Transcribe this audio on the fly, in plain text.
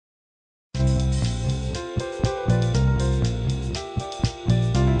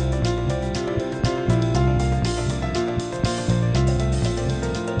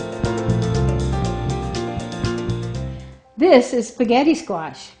this is spaghetti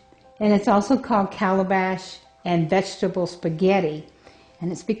squash, and it's also called calabash and vegetable spaghetti.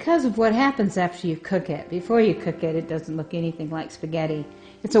 And it's because of what happens after you cook it. Before you cook it, it doesn't look anything like spaghetti.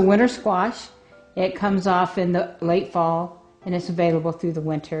 It's a winter squash. It comes off in the late fall, and it's available through the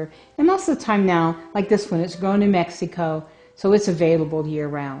winter. And most of the time now, like this one, it's grown in Mexico, so it's available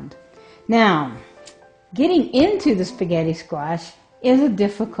year-round. Now, getting into the spaghetti squash is a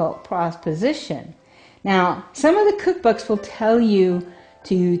difficult proposition. Now, some of the cookbooks will tell you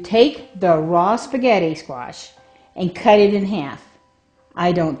to take the raw spaghetti squash and cut it in half.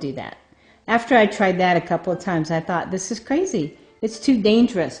 I don't do that. After I tried that a couple of times, I thought, this is crazy. It's too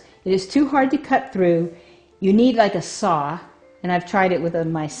dangerous. It is too hard to cut through. You need like a saw, and I've tried it with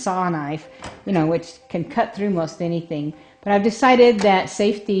my saw knife, which can cut through most anything. But I've decided that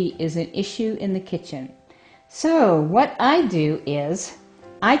safety is an issue in the kitchen. So what I do is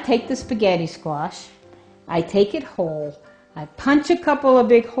I take the spaghetti squash, I take it whole, I punch a couple of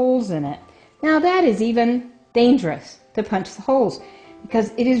big holes in it. Now that is even dangerous to punch the holes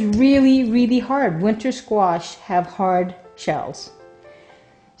because it is really, really hard. Winter squash have hard shells.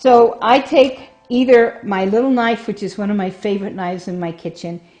 So I take either my little knife, which is one of my favorite knives in my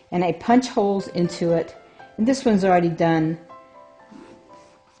kitchen, and I punch holes into it. And this one's already done.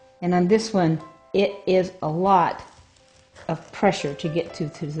 And on this one, it is a lot of pressure to get to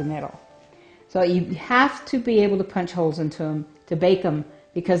the middle. So you have to be able to punch holes into them to bake them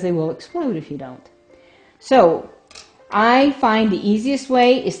because they will explode if you don't. So I find the easiest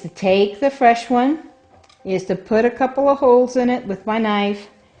way is to take the fresh one, is to put a couple of holes in it with my knife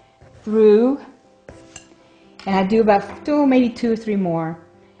through, and I do about maybe 2 or 3 more.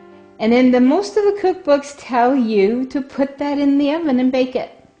 And then most of the cookbooks tell you to put that in the oven and bake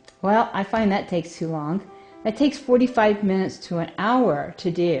it. Well, I find that takes too long. That takes 45 minutes to an hour to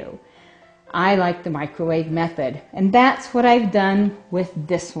do. I like the microwave method, and that's what I've done with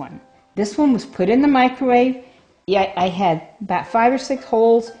this one. This one was put in the microwave. Yeah, I had about 5 or 6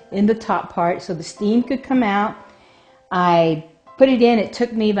 holes in the top part so the steam could come out. I put it in. It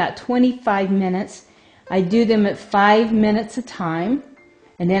took me about 25 minutes. I do them at 5 minutes a time,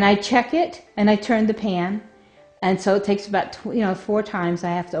 and then I check it and I turn the pan. And so it takes about 4 times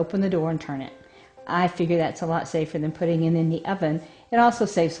I have to open the door and turn it. I figure that's a lot safer than putting it in the oven. It also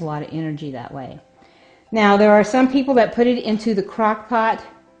saves a lot of energy that way. Now, there are some people that put it into the crock pot.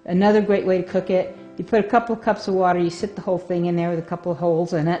 Another great way to cook it. You put a couple of cups of water, you sit the whole thing in there with a couple of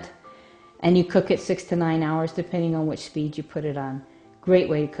holes in it, and you cook it 6 to 9 hours depending on which speed you put it on. Great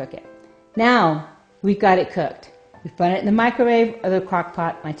way to cook it. Now, we've got it cooked. We've put it in the microwave or the crock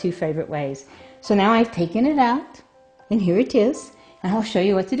pot, my 2 favorite ways. So now I've taken it out, and here it is, and I'll show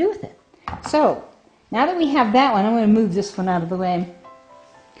you what to do with it. So, now that we have that one, I'm going to move this one out of the way.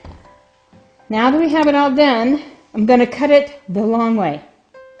 Now that we have it all done, I'm going to cut it the long way.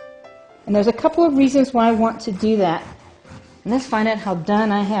 And there's a couple of reasons why I want to do that. And let's find out how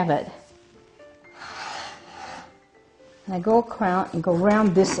done I have it. And I go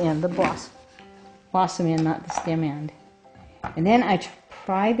around this end, the blossom end, not the stem end. And then I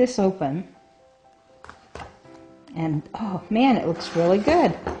pry this open. And oh man, it looks really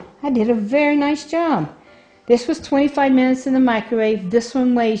good. I did a very nice job. This was 25 minutes in the microwave. This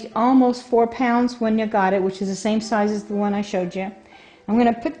one weighs almost 4 pounds when you got it, which is the same size as the one I showed you. I'm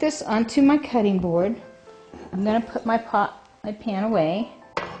going to put this onto my cutting board. I'm going to put my pan away.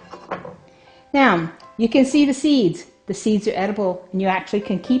 Now, you can see the seeds. The seeds are edible, and you actually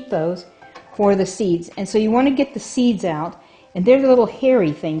can keep those for the seeds. And so you want to get the seeds out, and they're the little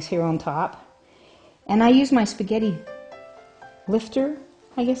hairy things here on top. And I use my spaghetti lifter,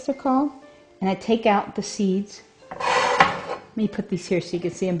 I guess they're called, and I take out the seeds. Let me put these here so you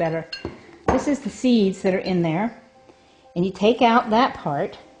can see them better. This is the seeds that are in there, and you take out that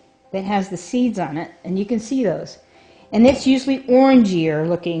part that has the seeds on it, and you can see those. And it's usually orangier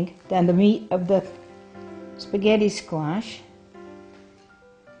looking than the meat of the spaghetti squash.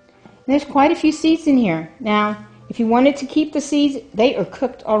 And there's quite a few seeds in here. Now, if you wanted to keep the seeds, they are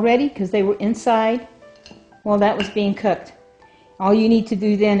cooked already because they were inside while that was being cooked. All you need to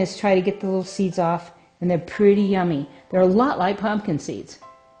do then is try to get the little seeds off, and they're pretty yummy. They're a lot like pumpkin seeds.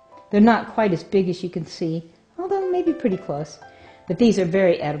 They're not quite as big as you can see, although maybe pretty close. But these are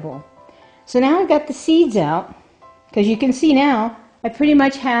very edible. So now I've got the seeds out, because you can see now I pretty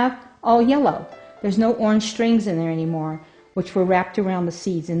much have all yellow. There's no orange strings in there anymore, which were wrapped around the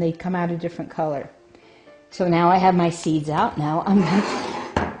seeds, and they come out a different color. So now I have my seeds out. Now I'm going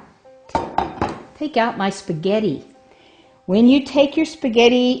to take out my spaghetti. When you take your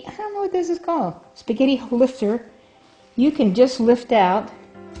spaghetti, I don't know what this is called, spaghetti lifter, you can just lift out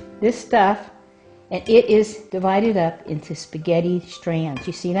this stuff, And it is divided up into spaghetti strands.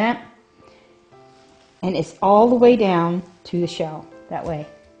 You see that? And it's all the way down to the shell, that way.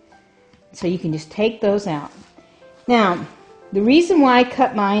 So you can just take those out. Now, the reason why I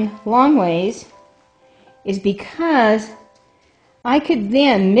cut mine long ways is because I could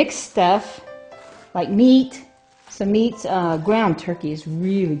then mix stuff like meat. Some meats, ground turkey is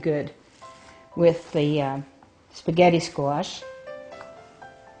really good with the spaghetti squash.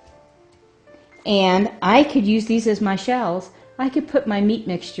 And I could use these as my shells. I could put my meat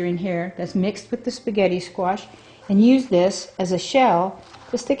mixture in here that's mixed with the spaghetti squash and use this as a shell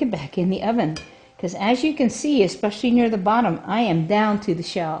to stick it back in the oven. Because as you can see, especially near the bottom, I am down to the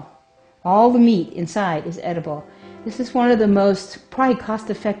shell. All the meat inside is edible. This is one of the most probably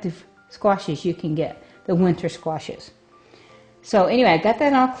cost-effective squashes you can get, the winter squashes. So anyway, I got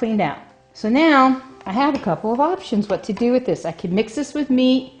that all cleaned out. So now I have a couple of options what to do with this. I could mix this with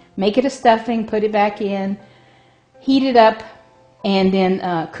meat, make it a stuffing, put it back in, heat it up, and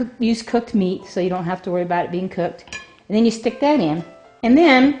then use cooked meat so you don't have to worry about it being cooked. And then you stick that in. And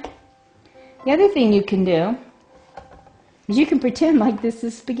then the other thing you can do is you can pretend like this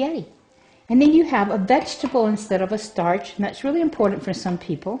is spaghetti. And then you have a vegetable instead of a starch, and that's really important for some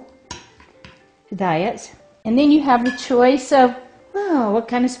people, diets. And then you have the choice of, well, what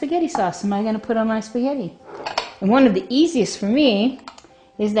kind of spaghetti sauce am I going to put on my spaghetti? And one of the easiest for me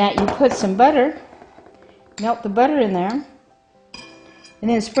is that you put some butter, melt the butter in there, and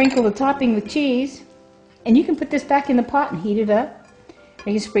then sprinkle the topping with cheese. And you can put this back in the pot and heat it up.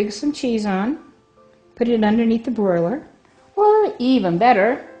 Or you can sprinkle some cheese on, put it underneath the broiler. Or even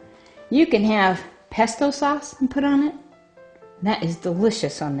better, you can have pesto sauce and put on it. And that is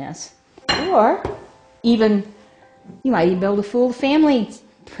delicious on this. Or even, you might even be able to fool the family.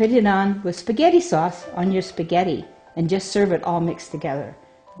 Put it on with spaghetti sauce on your spaghetti and just serve it all mixed together.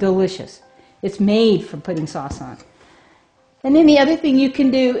 Delicious. It's made for putting sauce on. And then the other thing you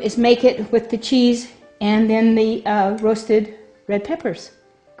can do is make it with the cheese and then the roasted red peppers.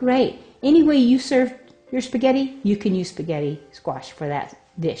 Great. Any way you serve your spaghetti, you can use spaghetti squash for that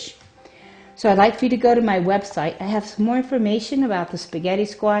dish. So I'd like for you to go to my website. I have some more information about the spaghetti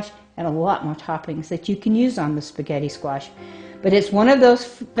squash and a lot more toppings that you can use on the spaghetti squash. But it's one of those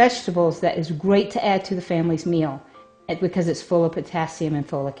vegetables that is great to add to the family's meal because it's full of potassium and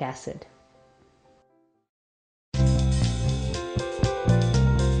folic acid.